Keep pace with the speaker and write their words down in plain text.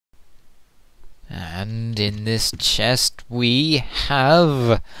And in this chest we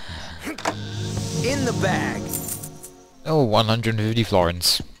have... In the bag. Oh, 150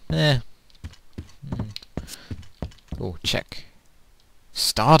 florins. Oh, check.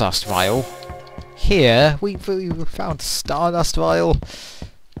 Stardust vial. Here, we found Stardust vial.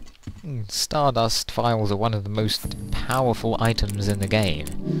 Stardust vials are one of the most powerful items in the game.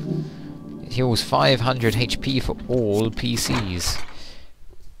 It heals 500 HP for all PCs.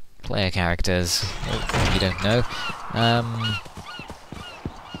 Player characters. Oh, you don't know.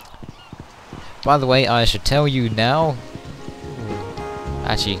 By the way, I should tell you now.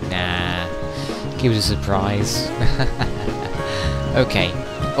 Actually, nah. Give it a surprise. Okay.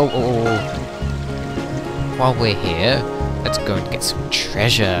 Oh. While we're here, let's go and get some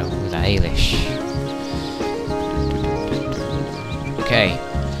treasure with Ailish. Okay.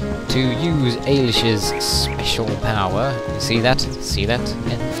 To use Ailish's special power, see that? See that?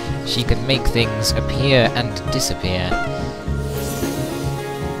 Yeah. She can make things appear and disappear.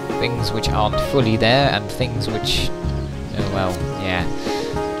 Things which aren't fully there, and things which... oh well, yeah.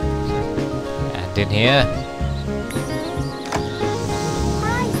 And in here...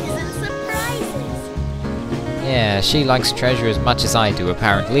 Prizes and surprises! yeah, she likes treasure as much as I do,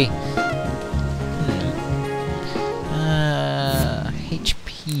 apparently.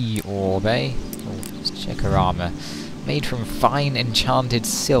 HP orb, eh? Oh, let's check her armor. Made from fine enchanted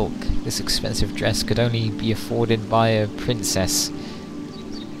silk. This expensive dress could only be afforded by a princess.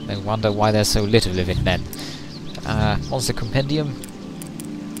 No wonder why there's so little of it then. Monster Compendium?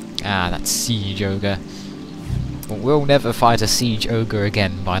 Ah, that's Siege Ogre. We'll never fight a Siege Ogre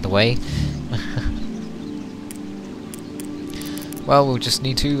again, by the way. Well, we'll just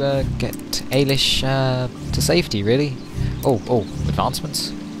need to get Ailish to safety, really. Oh,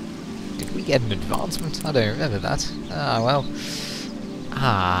 advancements? Did we get an advancement? I don't remember that. Ah, well.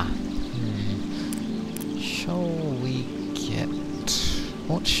 Shall we get...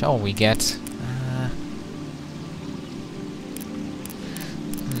 what shall we get?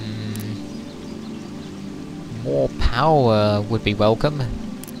 More power would be welcome.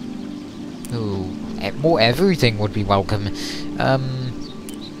 Ooh, more everything would be welcome.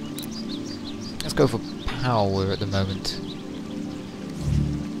 Let's go for power at the moment.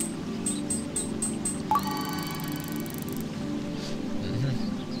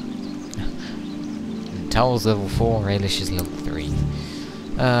 Towel's level 4, Ailish is level 3.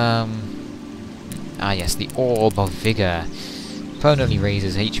 Yes, the Orb of Vigor. Permanently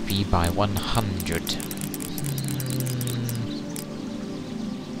raises HP by 100.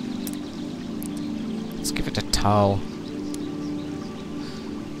 Let's give it a towel.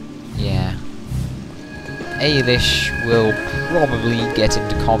 Yeah. Ailish will probably get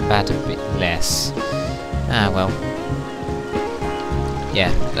into combat a bit less. Ah, well.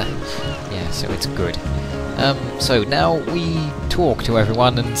 Yeah, so it's good. So now we talk to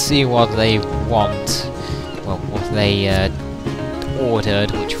everyone and see what they want. Well, what they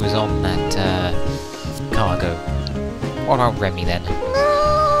ordered, which was on that cargo. What about Remy then?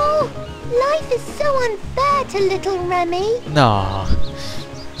 No! Life is so unfair to little Remy. Nah,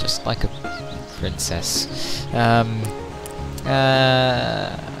 just like a princess.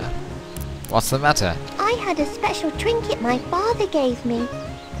 What's the matter? I had a special trinket my father gave me,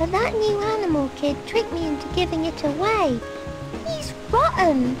 but that new animal kid tricked me into giving it away. He's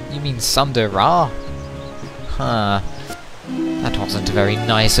rotten. You mean Sunder Ra? Huh. That wasn't very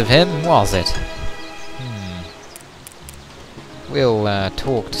nice of him, was it? We'll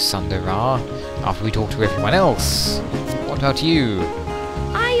talk to Sunder Ra after we talk to everyone else. What about you?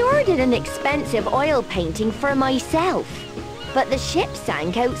 I ordered an expensive oil painting for myself, but the ship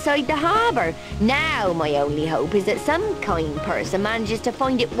sank outside the harbour. Now my only hope is that some kind person manages to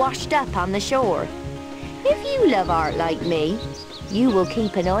find it washed up on the shore. If you love art like me, you will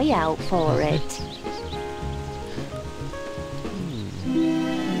keep an eye out for it.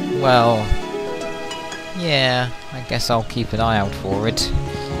 Well, yeah, I guess I'll keep an eye out for it.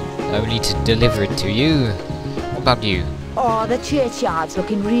 Only to deliver it to you. What about you? Oh, the churchyard's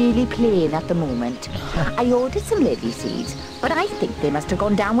looking really plain at the moment. I ordered some lily seeds, but I think they must have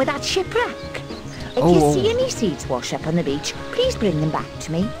gone down with that shipwreck. If you see any seeds wash up on the beach, please bring them back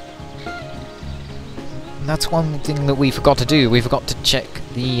to me. That's one thing that we forgot to do. We forgot to check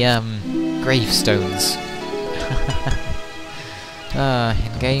the gravestones.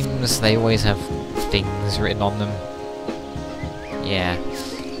 In games, they always have things written on them. Yeah.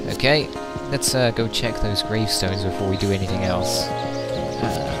 Okay, let's go check those gravestones before we do anything else.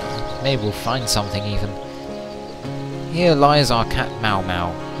 Maybe we'll find something even. Here lies our cat Mau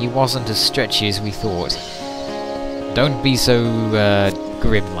Mau. He wasn't as stretchy as we thought. Don't be so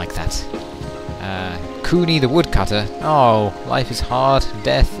grim like that. Cooney the woodcutter. Oh, life is hard.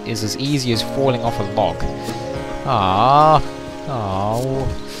 Death is as easy as falling off a log. Ah, oh.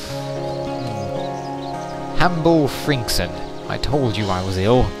 Hamble Frinkson. I told you I was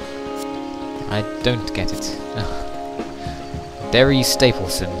ill. I don't get it. Derry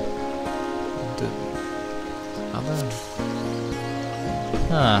Stapleson. The other?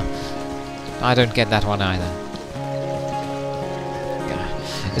 I don't get that one either.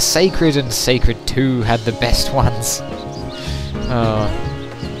 Sacred and Sacred 2 had the best ones. Oh.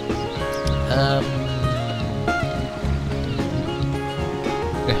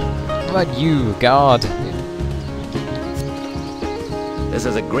 What about you, guard? This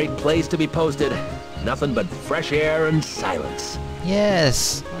is a great place to be posted. Nothing but fresh air and silence.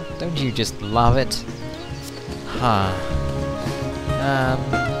 Yes. Don't you just love it? Huh.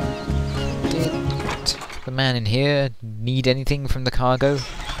 Did the man in here need anything from the cargo?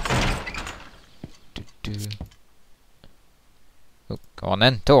 Oh, go on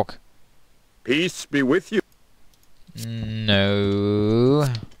then, talk. Peace be with you. No.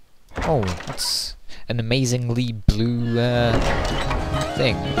 Oh, that's an amazingly blue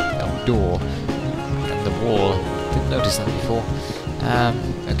thing. Oh, door. And the wall. Didn't notice that before.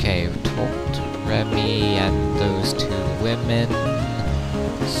 Okay, we've talked to Remy and those two women.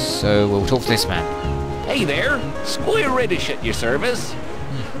 So we'll talk to this man. Hey there, Squire Reddish at your service.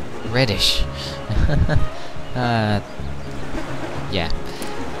 Reddish. Yeah.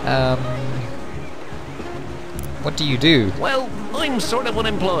 What do you do? Well, I'm sort of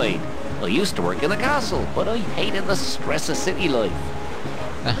unemployed. I used to work in the castle, but I hated the stress of city life.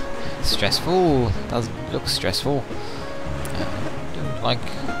 Stressful. Does look stressful.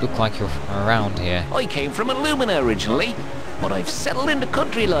 Don't look like you're from around here. I came from Illumina originally, but I've settled into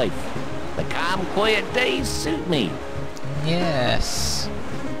country life. The calm, quiet days suit me. Yes.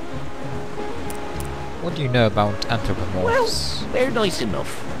 What do you know about anthropomorphs? Well, they're nice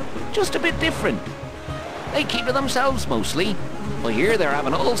enough. Just a bit different. They keep to themselves mostly. I hear they're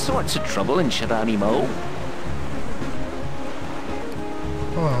having all sorts of trouble in Shiranimo.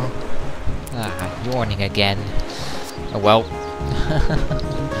 Yawning again. Oh well.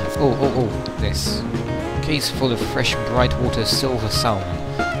 oh, this case full of fresh bright water silver salmon.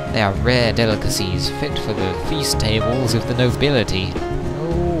 They are rare delicacies, fit for the feast tables of the nobility.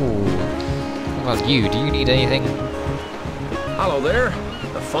 Oh. What about you? Do you need anything? Hello there.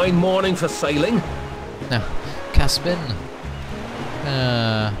 A fine morning for sailing. No. Caspin?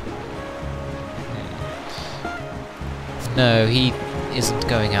 No, he isn't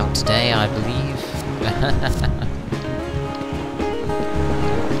going out today, I believe.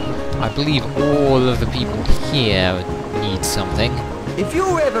 I believe all of the people here need something. If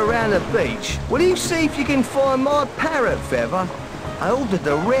you're ever around the beach, will you see if you can find my parrot feather? I ordered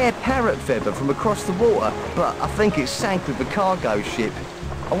a rare parrot feather from across the water, but I think it sank with the cargo ship.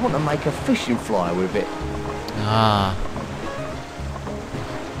 I want to make a fishing fly with it. Ah.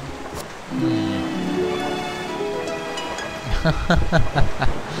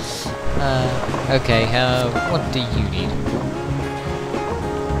 Okay, what do you need?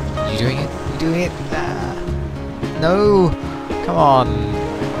 You doing it? You doing it? No! Come on!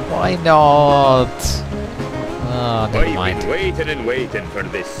 Why not? Oh, never mind. I've been waiting and waiting for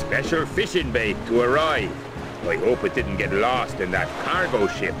this special fishing bait to arrive. I hope it didn't get lost in that cargo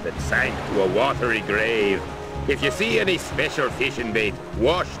ship that sank to a watery grave. If you see any special fishing bait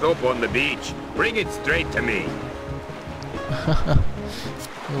washed up on the beach, bring it straight to me.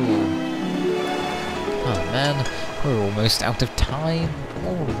 Ooh. Oh man, we're almost out of time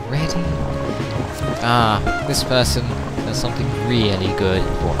already. Ah, this person has something really good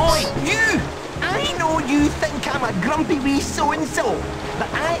for us. Oi, you! I know you think I'm a grumpy wee so-and-so, but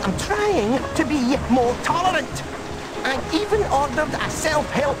I am trying to be more tolerant. I even ordered a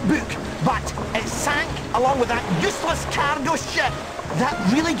self-help book, but it sank along with that useless cargo ship. That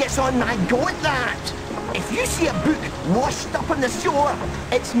really gets on my goat, that. If you see a book washed up on the shore,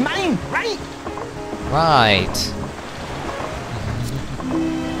 it's mine, right? Right.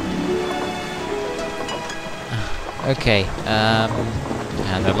 Okay,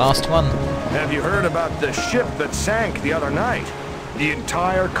 and the last one. Have you heard about the ship that sank the other night? The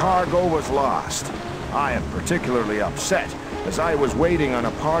entire cargo was lost. I am particularly upset, as I was waiting on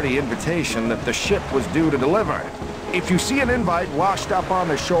a party invitation that the ship was due to deliver. If you see an invite washed up on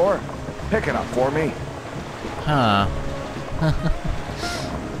the shore, pick it up for me. Huh.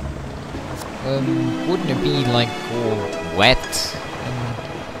 Wouldn't it be like all wet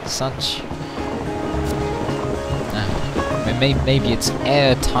and such? Maybe it's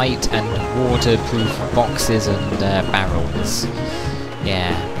airtight and waterproof boxes and barrels.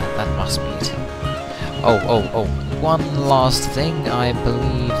 Yeah, that must be it. Oh, one last thing, I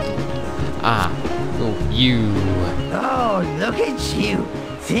believe... Ah, oh, you... Oh, look at you.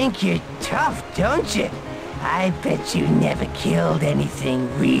 Think you're tough, don't you? I bet you never killed anything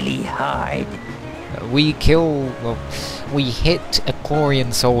really hard. We hit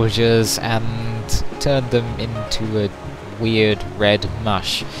Aquarian soldiers and turned them into a weird red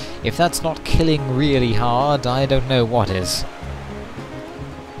mush. If that's not killing really hard, I don't know what is.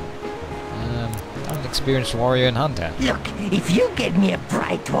 I'm an experienced warrior and hunter. Look, if you get me a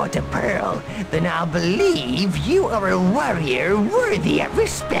Brightwater Pearl, then I'll believe you are a warrior worthy of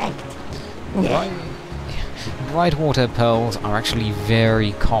respect. Brightwater pearls are actually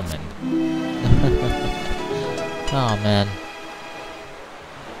very common. Oh man.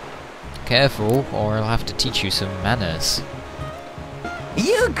 Careful, or I'll have to teach you some manners.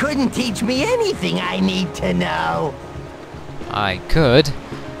 You couldn't teach me anything I need to know. I could.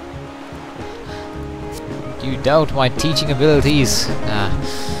 You doubt my teaching abilities?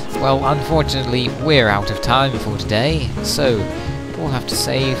 Well, unfortunately, we're out of time for today, so we'll have to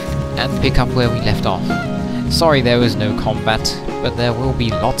save and pick up where we left off. Sorry there was no combat, but there will be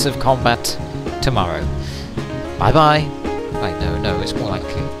lots of combat tomorrow. Bye-bye. Wait, no, it's more like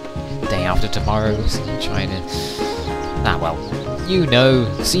day after tomorrow, so trying to... Ah, well, you know,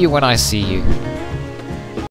 see you when I see you.